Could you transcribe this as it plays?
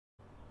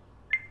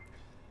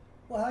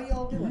Well, how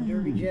y'all doing?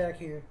 Derby Jack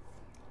here.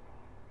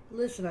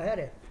 Listen, I had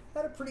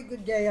a pretty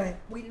good day.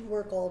 We didn't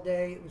work all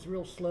day. It was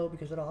real slow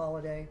because of the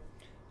holiday.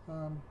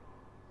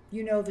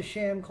 You know the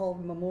sham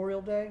called Memorial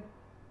Day?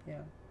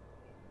 Yeah.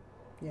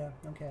 Yeah,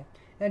 okay.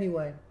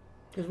 Anyway,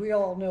 because we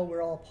all know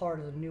we're all part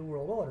of the New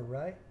World Order,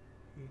 right?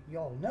 You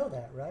all know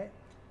that, right?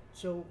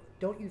 So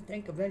don't you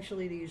think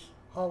eventually these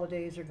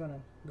holidays are going to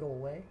go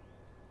away?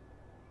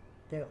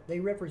 They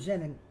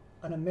represent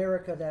an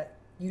America that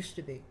used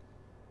to be.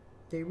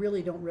 They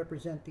really don't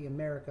represent the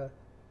America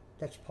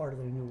that's part of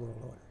the New World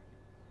Order.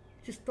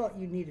 Just thought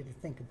you needed to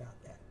think about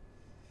that.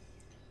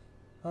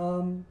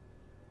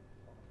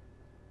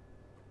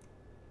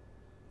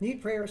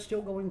 Need prayer is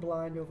still going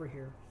blind over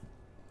here.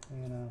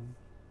 And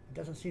it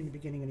doesn't seem to be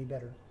getting any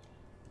better.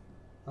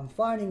 I'm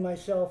finding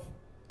myself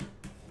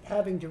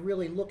having to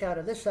really look out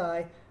of this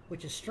eye,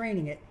 which is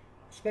straining it,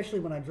 especially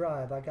when I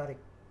drive. I got to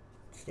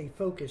stay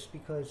focused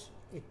because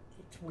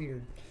it's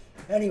weird.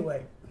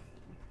 Anyway,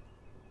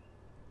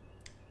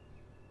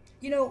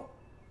 you know,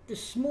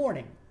 this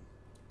morning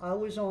I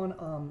was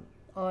on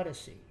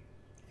Odyssey,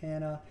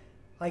 and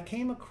I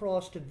came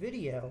across a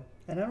video,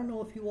 and I don't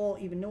know if you all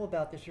even know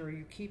about this or are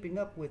you keeping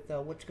up with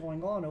what's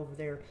going on over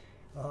there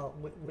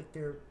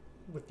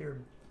with their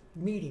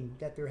meeting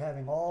that they're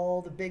having.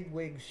 All the big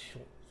wigs,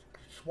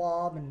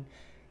 Schwab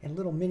and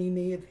little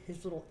mini-me of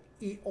his little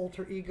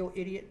alter ego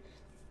idiot.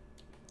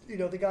 You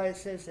know, the guy that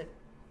says that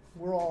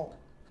we're all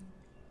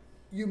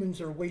humans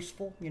are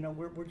wasteful. You know,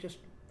 we're just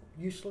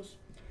useless.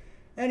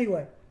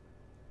 Anyway,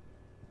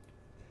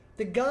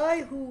 the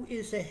guy who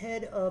is the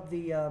head of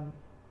the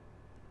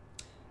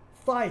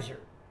Pfizer,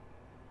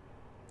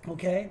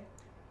 okay,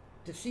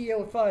 the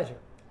CEO of Pfizer,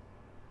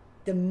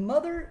 the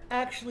mother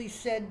actually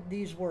said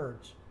these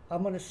words.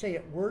 I'm going to say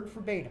it word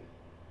verbatim,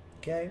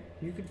 okay?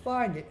 You can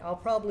find it. I'll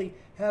probably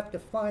have to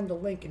find the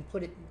link and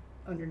put it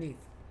underneath.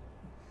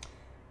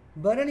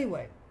 But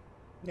anyway,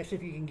 let's see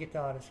if you can get to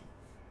Odyssey.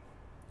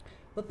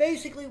 But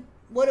basically,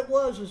 what it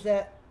was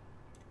that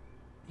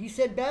he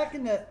said back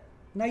in the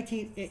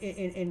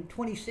in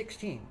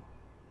 2016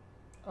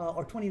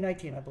 or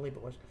 2019, I believe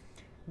it was,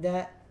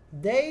 that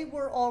they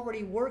were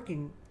already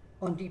working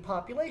on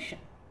depopulation,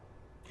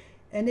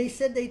 and they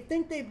said they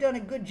think they've done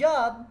a good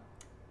job,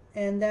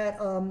 and that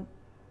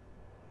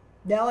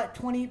now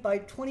by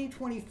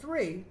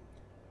 2023,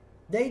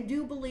 they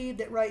do believe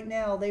that right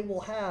now they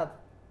will have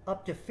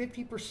up to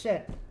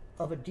 50%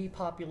 of a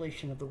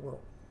depopulation of the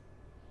world.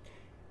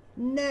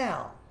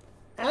 Now,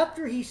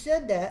 after he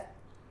said that,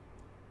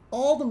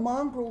 all the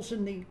mongrels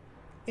in the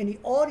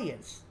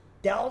audience,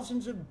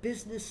 thousands of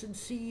business and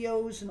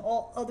CEOs and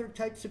all other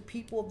types of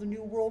people of the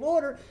New World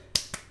Order,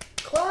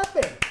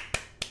 clapping,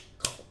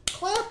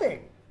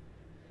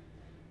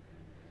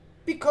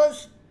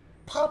 because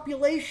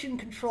population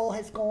control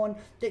has gone,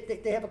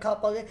 they have a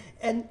couple,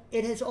 and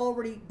it has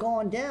already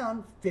gone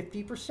down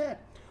 50%.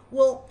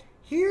 Well,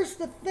 here's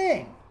the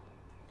thing,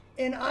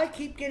 and I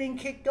keep getting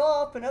kicked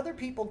off, and other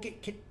people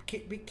keep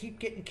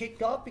getting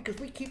kicked off because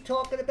we keep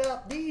talking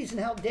about these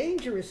and how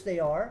dangerous they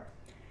are.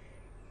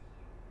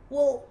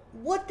 Well,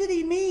 what did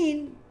he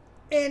mean?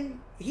 And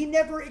he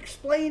never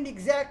explained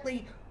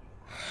exactly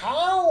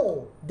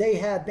how they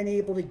have been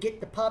able to get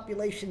the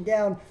population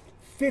down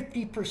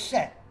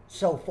 50%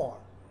 so far.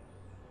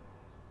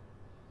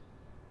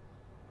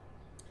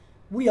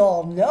 We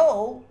all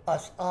know,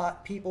 us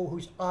people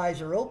whose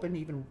eyes are open,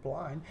 even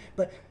blind,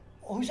 but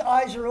whose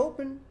eyes are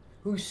open,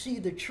 who see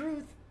the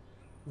truth,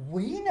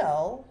 we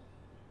know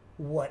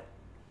what,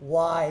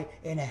 why,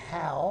 and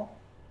how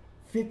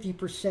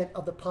 50%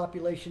 of the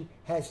population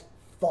has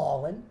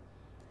fallen.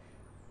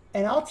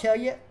 And I'll tell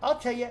you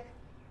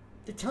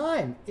the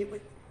time.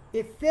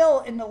 It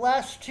fell in the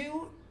last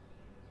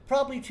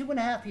probably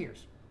 2.5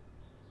 years.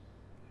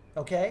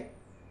 Okay?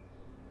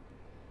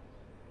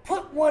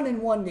 Put one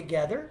and one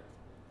together.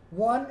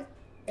 One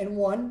and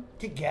one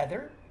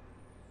together.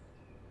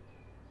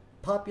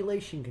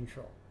 Population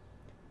control.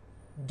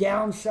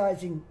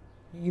 Downsizing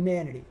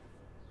humanity.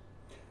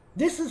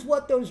 This is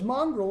what those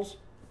mongrels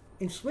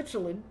in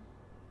Switzerland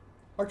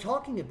are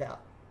talking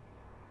about.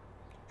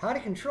 How to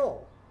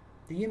control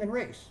the human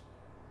race.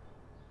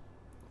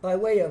 By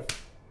way of,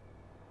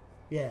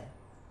 yeah.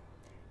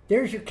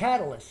 There's your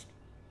catalyst.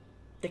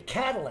 The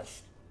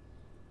catalyst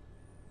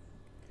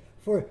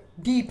for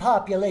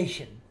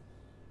depopulation.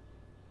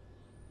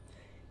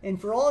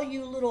 And for all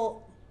you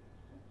little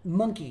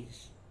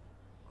monkeys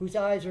whose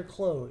eyes are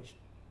closed,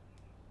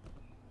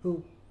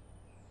 who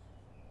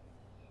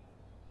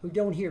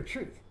don't hear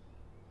truth,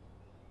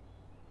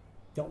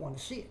 don't want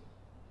to see it,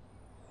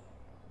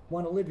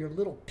 want to live your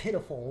little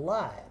pitiful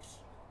lives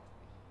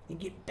and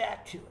get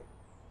back to it.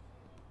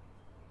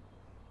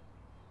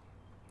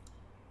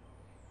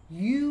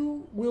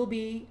 You will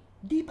be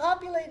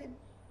depopulated.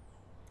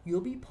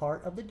 You'll be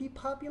part of the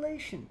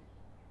depopulation.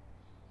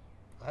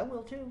 I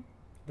will too,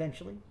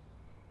 eventually.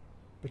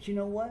 But you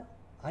know what?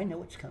 I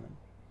know it's coming.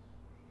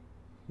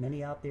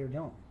 Many out there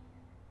don't.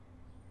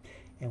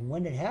 And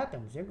when it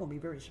happens, they're going to be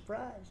very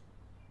surprised.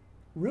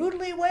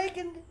 Rudely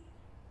awakened.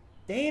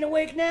 They ain't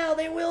awake now,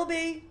 they will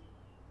be.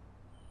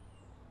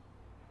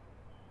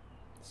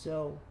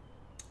 So,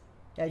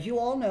 as you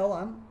all know,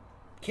 I'm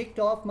kicked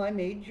off my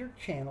major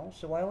channel,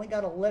 so I only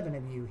got 11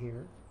 of you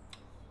here.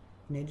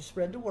 You need to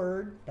spread the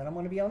word that I'm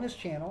going to be on this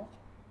channel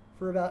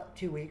for about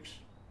 2 weeks.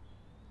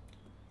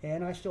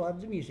 And I still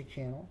have the music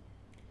channel.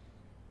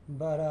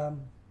 But,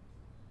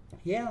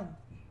 yeah,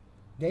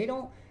 they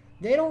don't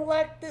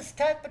like this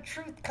type of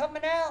truth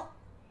coming out.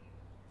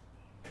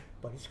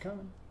 But it's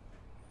coming.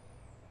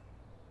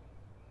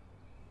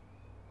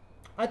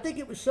 I think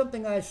it was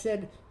something I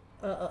said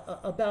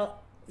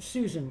about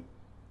Susan,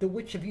 the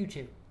witch of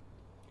YouTube.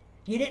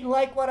 You didn't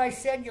like what I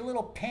said, you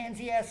little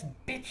pansy-ass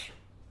bitch?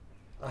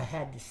 I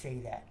had to say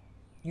that.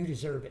 You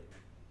deserve it.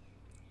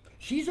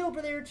 She's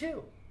over there,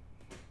 too.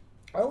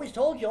 I always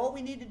told you all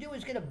we need to do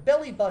is get a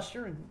belly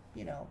buster and,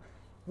 you know,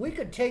 we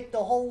could take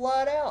the whole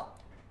lot out.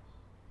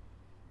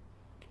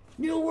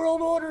 New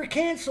World Order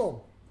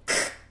canceled.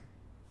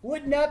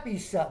 Wouldn't that be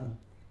something?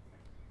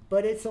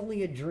 But it's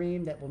only a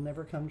dream that will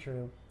never come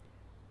true.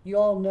 You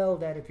all know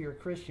that if you're a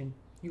Christian,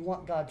 you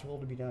want God's will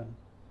to be done.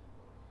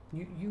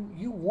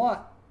 You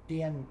want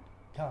the end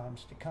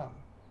times to come.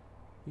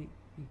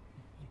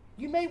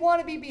 You may want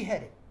to be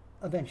beheaded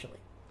eventually.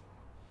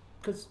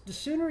 Because the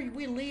sooner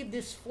we leave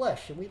this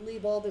flesh and we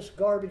leave all this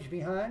garbage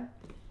behind,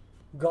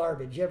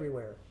 garbage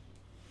everywhere.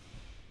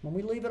 When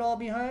we leave it all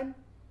behind,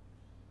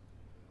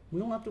 we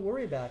don't have to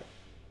worry about it.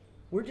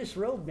 We're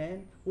disrobed,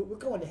 man. We're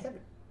going to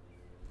heaven.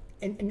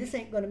 And this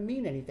ain't going to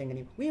mean anything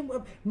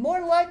anymore.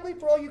 More likely,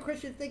 for all you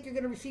Christians think you're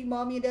going to receive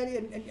mommy and daddy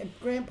and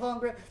grandpa and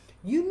grandpa,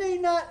 you may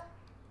not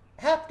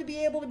have to be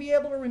able to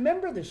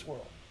remember this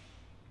world.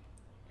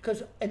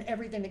 And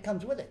everything that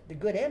comes with it, the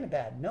good and the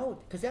bad. No,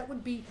 because that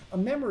would be a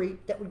memory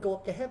that would go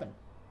up to heaven.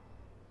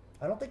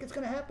 I don't think it's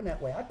going to happen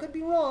that way. I could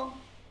be wrong,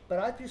 but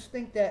I just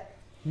think that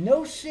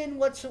no sin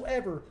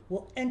whatsoever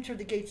will enter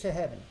the gates of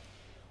heaven.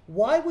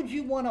 Why would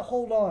you want to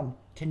hold on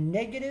to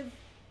negative,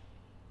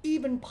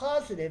 even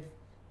positive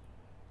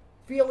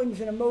feelings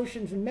and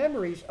emotions and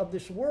memories of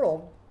this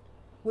world,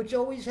 which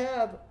always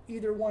have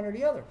either one or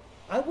the other?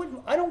 I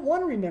don't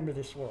want to remember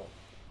this world.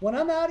 When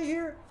I'm out of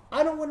here,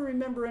 I don't want to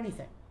remember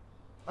anything.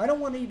 I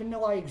don't want to even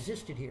know I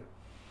existed here.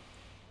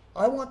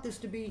 I want this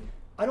to be,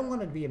 I don't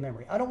want it to be a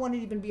memory. I don't want it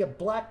to even be a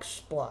black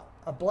spot,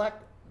 a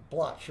black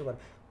blotch or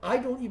whatever. I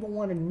don't even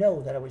want to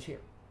know that I was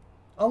here.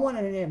 I want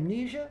an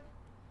amnesia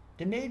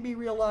that made me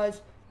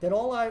realize that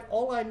all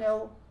I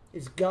know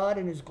is God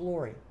and His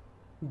glory,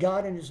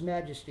 God and His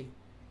majesty,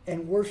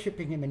 and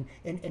worshiping Him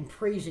and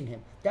praising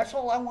Him. That's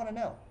all I want to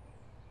know.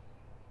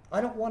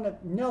 I don't want to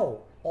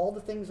know all the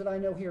things that I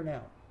know here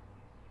now.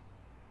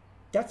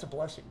 That's a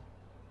blessing.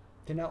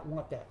 To not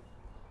want that.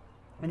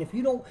 And if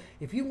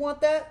you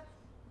want that,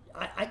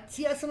 I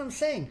see, that's what I'm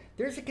saying.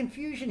 There's a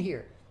confusion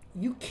here.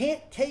 You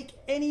can't take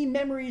any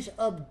memories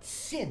of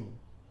sin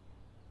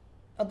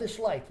of this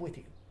life with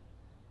you.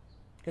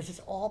 Because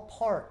it's all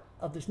part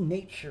of this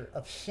nature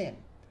of sin.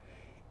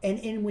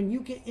 And when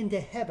you get into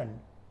heaven,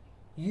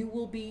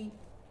 your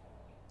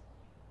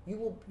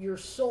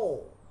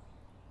soul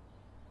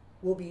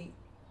will be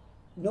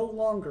no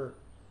longer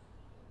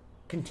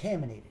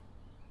contaminated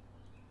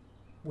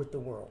with the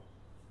world.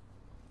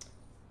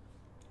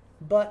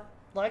 But,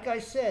 like I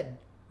said,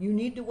 you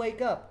need to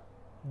wake up.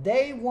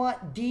 They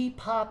want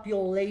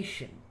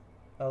depopulation,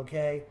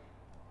 okay?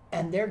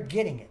 And they're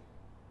getting it.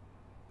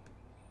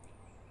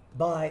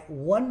 By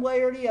one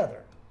way or the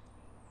other.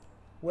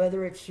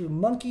 Whether it's through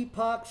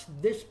monkeypox,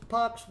 this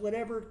pox,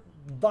 whatever,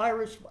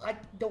 virus, I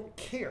don't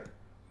care.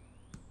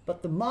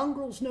 But the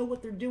mongrels know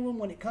what they're doing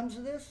when it comes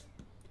to this.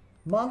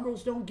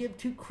 Mongrels don't give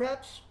two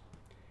craps.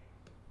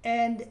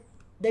 And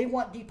they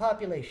want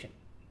depopulation.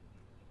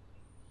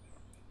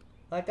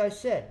 Like I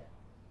said,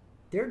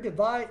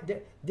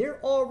 they're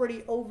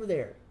already over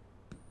there,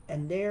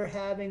 and they're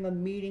having a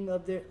meeting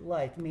of their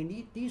life. I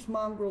mean, these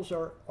mongrels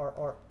are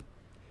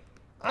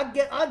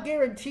I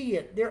guarantee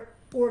it, they're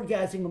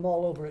orgasming them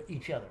all over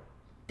each other.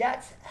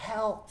 That's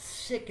how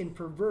sick and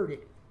perverted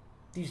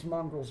these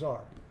mongrels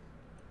are.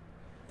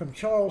 From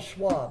Charles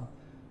Schwab,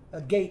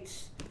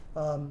 Gates,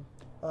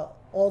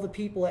 all the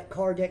people at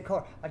Car Dent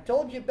Car. I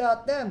told you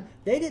about them.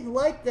 They didn't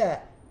like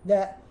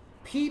that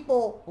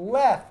people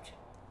left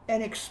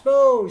and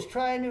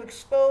trying to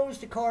expose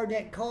the Car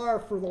Dent Car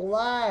for the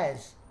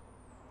lies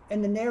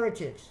and the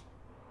narratives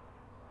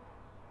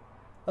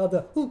of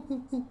the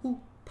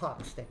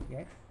pox thing,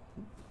 right?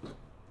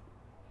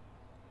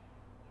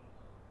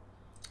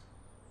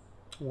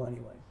 Well,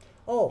 anyway.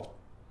 Oh,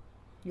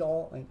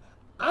 y'all,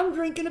 I'm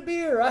drinking a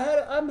beer.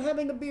 I'm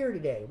having a beer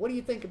today. What do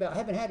you think about? I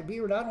haven't had a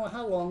beer in I don't know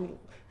how long.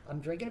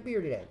 I'm drinking a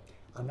beer today.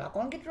 I'm not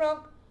going to get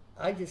drunk.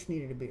 I just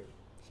needed a beer.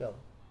 So,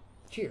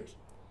 cheers.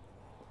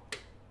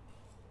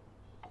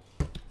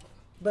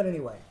 But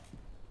anyway,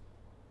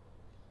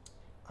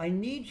 I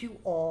need you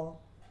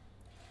all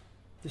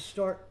to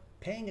start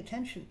paying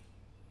attention.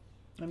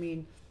 I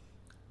mean,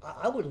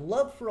 I would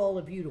love for all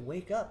of you to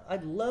wake up.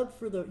 I'd love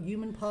for the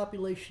human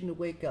population to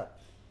wake up.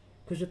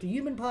 Because if the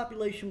human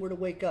population were to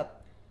wake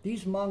up,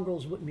 these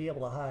mongrels wouldn't be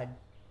able to hide.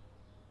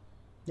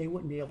 They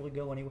wouldn't be able to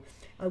go anywhere.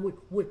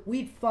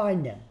 We'd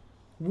find them.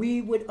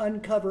 we would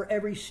uncover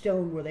every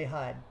stone where they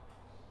hide.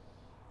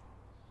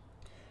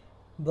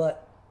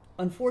 But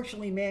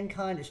unfortunately,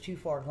 mankind is too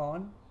far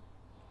gone.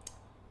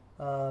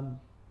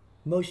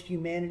 Most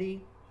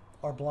humanity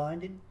are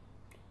blinded.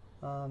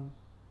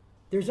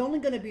 There's only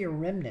going to be a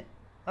remnant.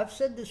 I've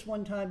said this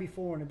one time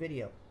before in a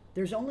video.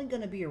 There's only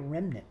going to be a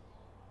remnant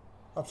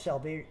of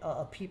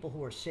of people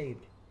who are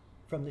saved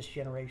from this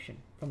generation,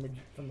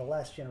 from the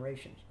last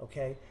generations.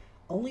 Okay,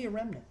 only a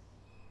remnant.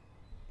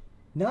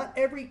 Not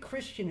every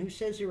Christian who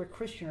says they're a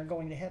Christian are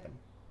going to heaven.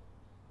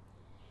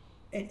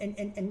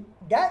 And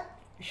that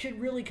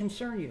should really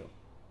concern you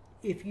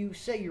if you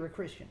say you're a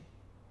Christian.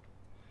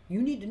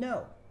 You need to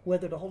know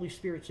whether the Holy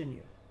Spirit's in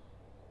you.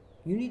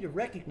 You need to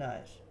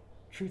recognize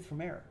truth from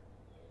error.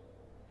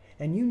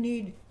 And you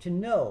need to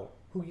know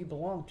who you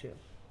belong to.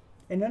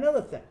 And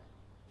another thing,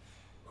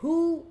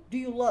 who do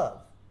you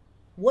love?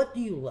 What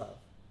do you love?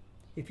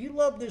 If you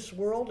love this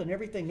world and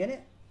everything in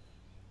it,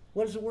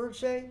 what does the word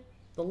say?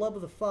 The love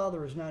of the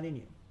Father is not in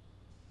you.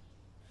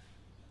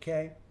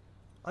 Okay?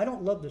 I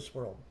don't love this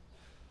world.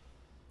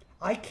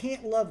 I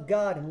can't love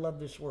God and love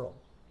this world.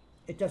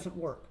 It doesn't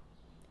work.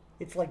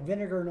 It's like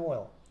vinegar and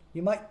oil.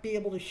 You might be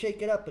able to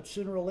shake it up, but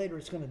sooner or later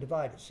it's going to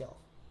divide itself.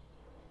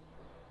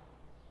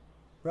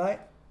 Right?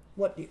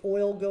 What, the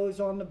oil goes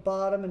on the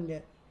bottom and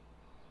the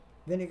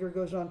vinegar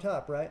goes on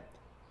top, right?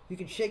 You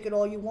can shake it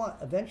all you want.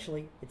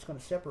 Eventually, it's going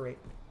to separate.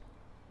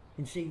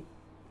 And see,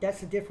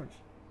 that's the difference.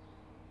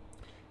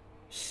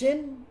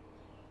 Sin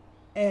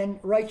and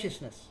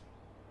righteousness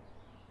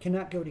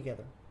cannot go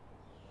together.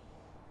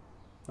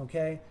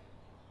 Okay?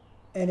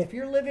 And if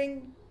you're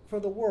living for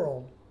the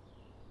world,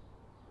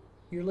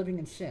 you're living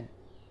in sin.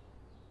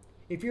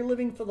 If you're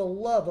living for the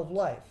love of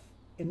life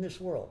in this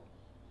world,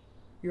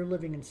 you're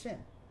living in sin.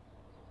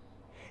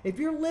 If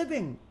you're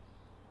living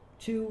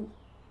to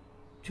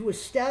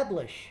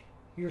establish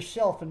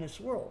yourself in this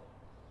world,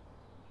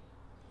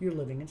 you're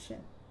living in sin.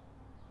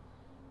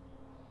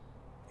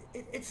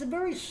 It's a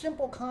very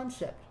simple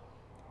concept.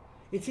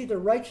 It's either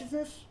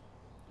righteousness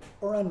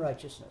or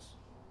unrighteousness.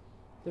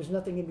 There's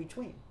nothing in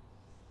between.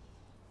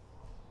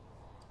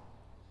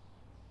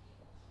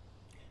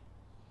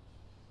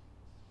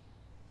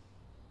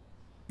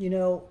 You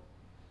know,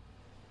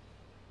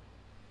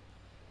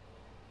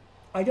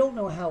 I don't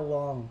know how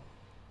long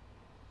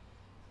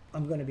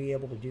I'm going to be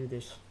able to do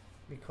this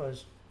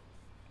because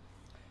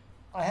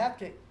I have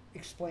to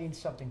explain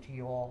something to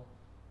you all.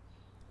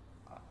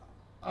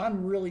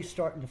 I'm really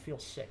starting to feel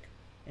sick,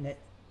 and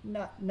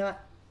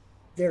not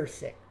they're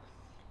sick.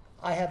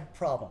 I have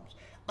problems.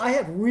 I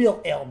have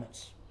real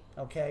ailments.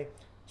 Okay,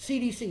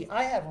 CDC.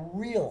 I have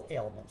real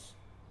ailments.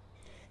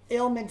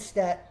 Ailments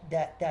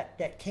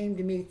that came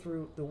to me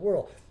through the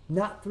world,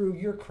 not through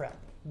your crap.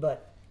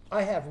 But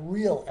I have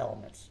real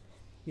ailments.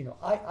 You know,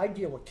 I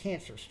deal with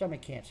cancer,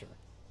 stomach cancer.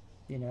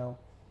 You know,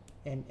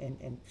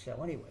 and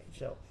so anyway,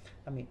 so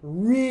I mean,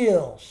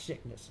 real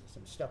sicknesses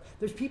and stuff.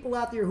 There's people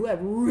out there who have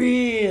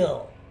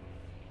real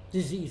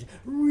disease,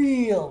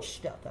 real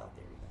stuff out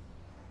there.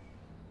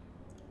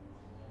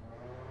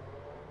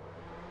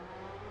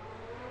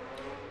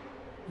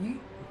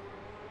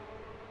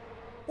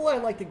 Boy,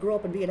 I'd like to grow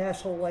up and be an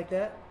asshole like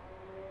that.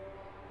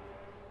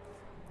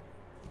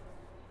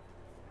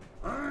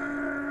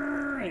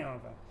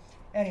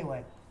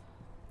 Anyway,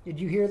 did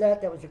you hear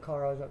that? That was the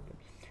car I was up in.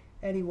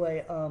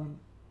 Anyway,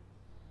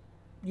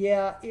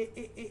 yeah,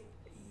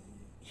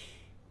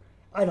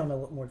 I don't know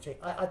what more to say.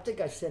 I think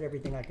I said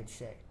everything I could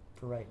say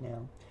for right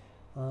now.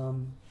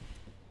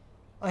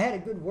 I had a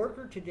good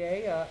worker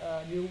today,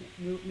 a new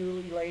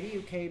lady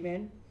who came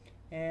in,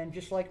 and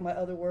just like my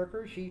other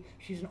worker,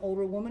 she's an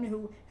older woman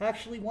who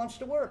actually wants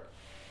to work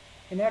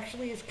and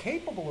actually is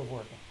capable of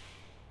working.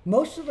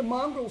 Most of the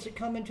mongrels that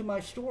come into my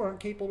store aren't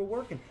capable of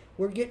working.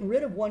 We're getting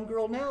rid of one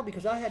girl now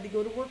because I had to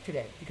go to work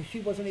today because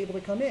she wasn't able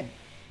to come in.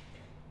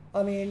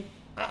 I mean,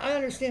 I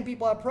understand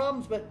people have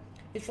problems, but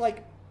it's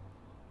like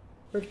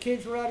her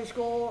kids were out of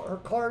school, her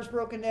car's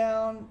broken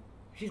down,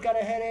 she's got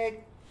a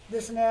headache,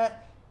 this and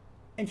that,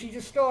 and she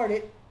just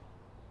started,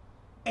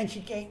 and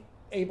she ain't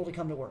able to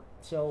come to work.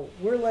 So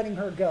we're letting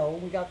her go.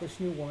 We got this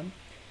new one.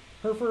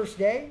 Her first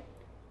day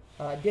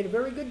did a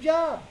very good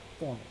job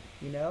for me.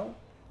 You know,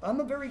 I'm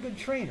a very good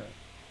trainer.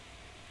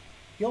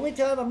 The only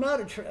time I'm not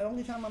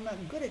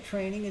good at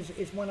training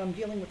is when I'm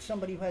dealing with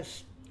somebody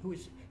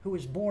who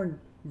is born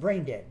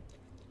brain dead,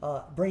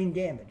 brain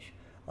damage.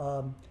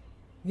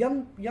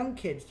 Young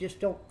kids just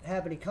don't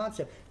have any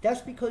concept.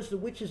 That's because the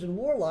witches and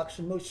warlocks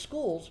in most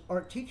schools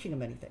aren't teaching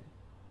them anything.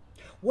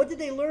 What did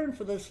they learn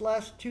for this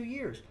last 2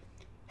 years?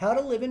 How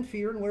to live in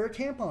fear and wear a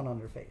tampon on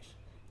their face.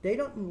 They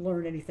don't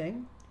learn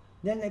anything.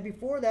 Then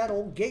before that,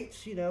 old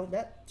Gates, you know,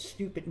 that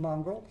stupid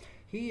mongrel,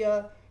 he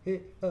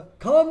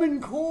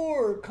Common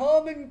Core.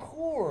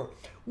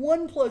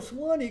 1 +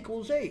 1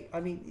 = 8. I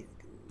mean,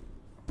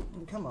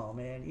 come on,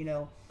 man, you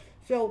know.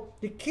 So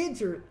the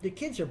kids are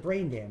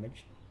brain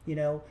damaged. You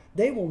know,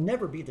 they will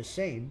never be the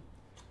same.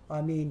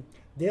 I mean,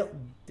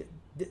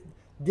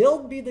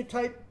 They'll be the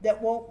type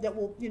that will,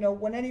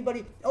 when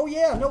anybody, oh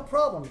yeah, no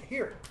problem,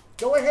 here,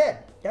 go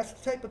ahead. That's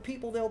the type of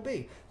people they'll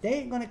be. They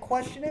ain't going to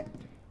question it.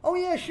 Oh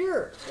yeah,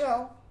 sure,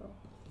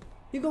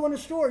 you go in the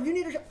store, you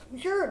need a,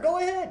 sure, go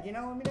ahead,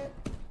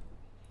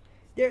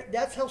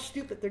 that's how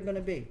stupid they're going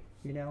to be,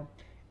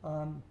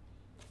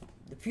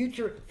 The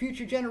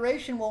future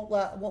generation won't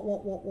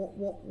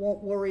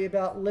worry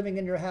about living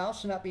in your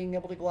house and not being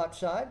able to go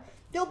outside.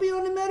 They'll be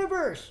on the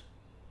metaverse,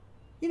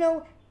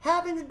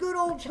 having a good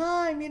old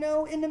time, in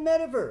the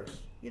metaverse.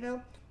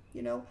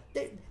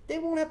 They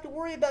won't have to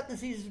worry about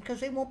diseases because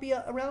they won't be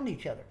around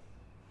each other.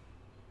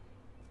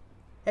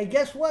 Hey,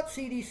 guess what,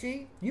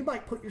 CDC? You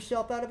might put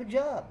yourself out of a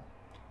job.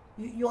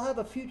 You'll have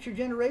a future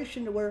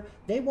generation to where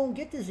they won't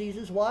get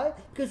diseases. Why?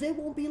 Because they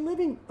won't be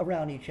living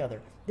around each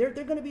other. They're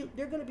going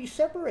to be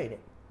separated,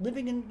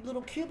 living in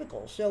little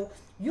cubicles. So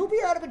you'll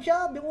be out of a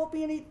job. There won't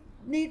be any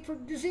need for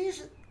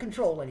disease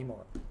control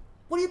anymore.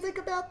 What do you think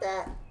about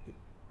that?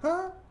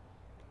 Huh?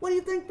 What do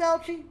you think,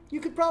 Fauci? You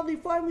could probably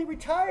finally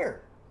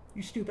retire,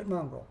 you stupid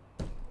mongrel.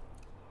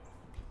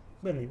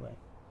 But anyway,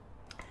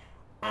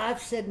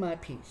 I've said my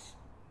piece.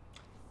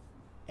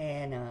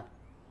 And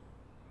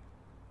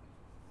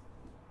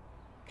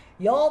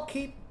y'all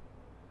keep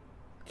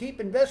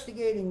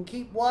investigating,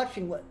 keep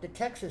watching what the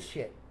Texas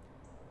shit.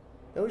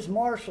 Those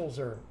marshals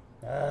are,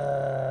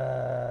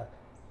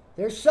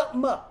 there's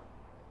something up.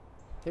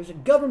 There's a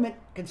government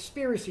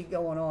conspiracy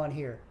going on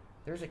here.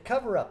 There's a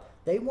cover-up.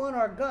 They want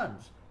our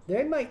guns.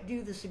 They might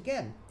do this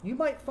again. You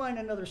might find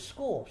another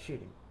school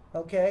shooting,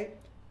 okay?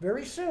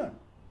 Very soon.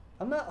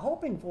 I'm not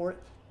hoping for it,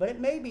 but it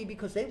may be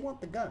because they want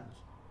the guns.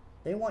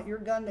 They want your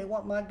gun, they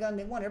want my gun,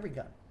 they want every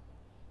gun.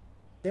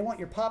 They want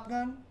your pop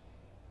gun.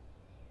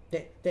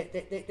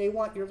 They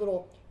want your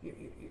little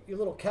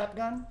cap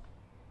gun.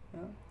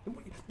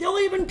 They'll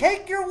even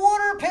take your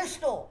water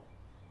pistol.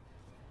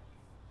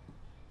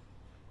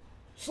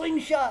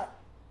 Slingshot,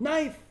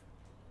 knife.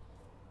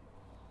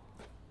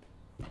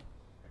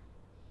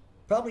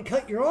 Probably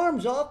cut your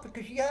arms off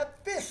because you have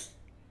fists.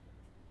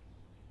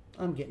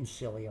 I'm getting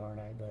silly, aren't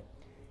I? But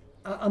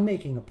I'm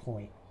making a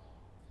point.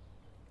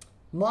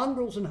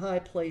 Mongrels in high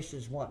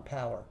places want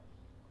power.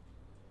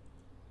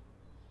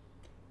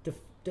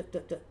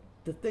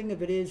 The thing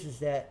of it is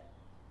that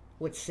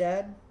what's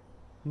sad,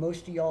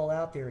 most of y'all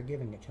out there are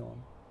giving it to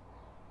them.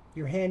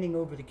 You're handing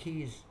over the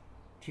keys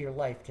to your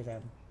life to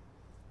them.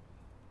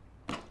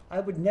 I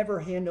would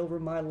never hand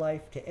over my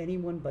life to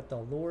anyone but the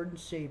Lord and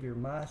Savior,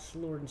 my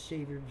Lord and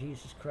Savior,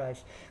 Jesus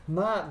Christ.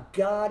 My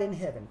God in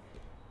heaven.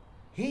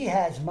 He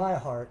has my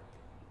heart.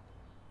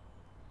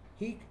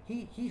 He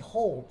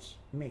holds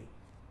me.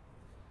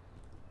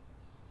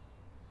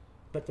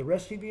 But the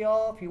rest of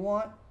y'all, if you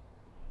want,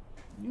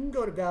 you can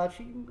go to Fauci,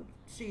 you can go to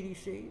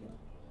CDC.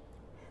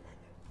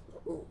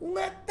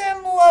 Let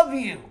them love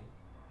you.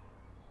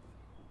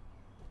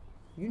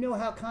 You know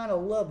how kind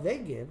of love they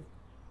give.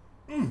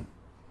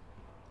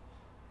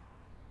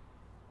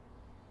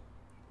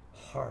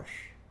 Harsh.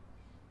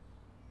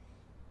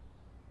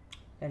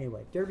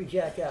 Anyway, Derby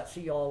Jack out.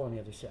 See y'all on the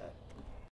other side.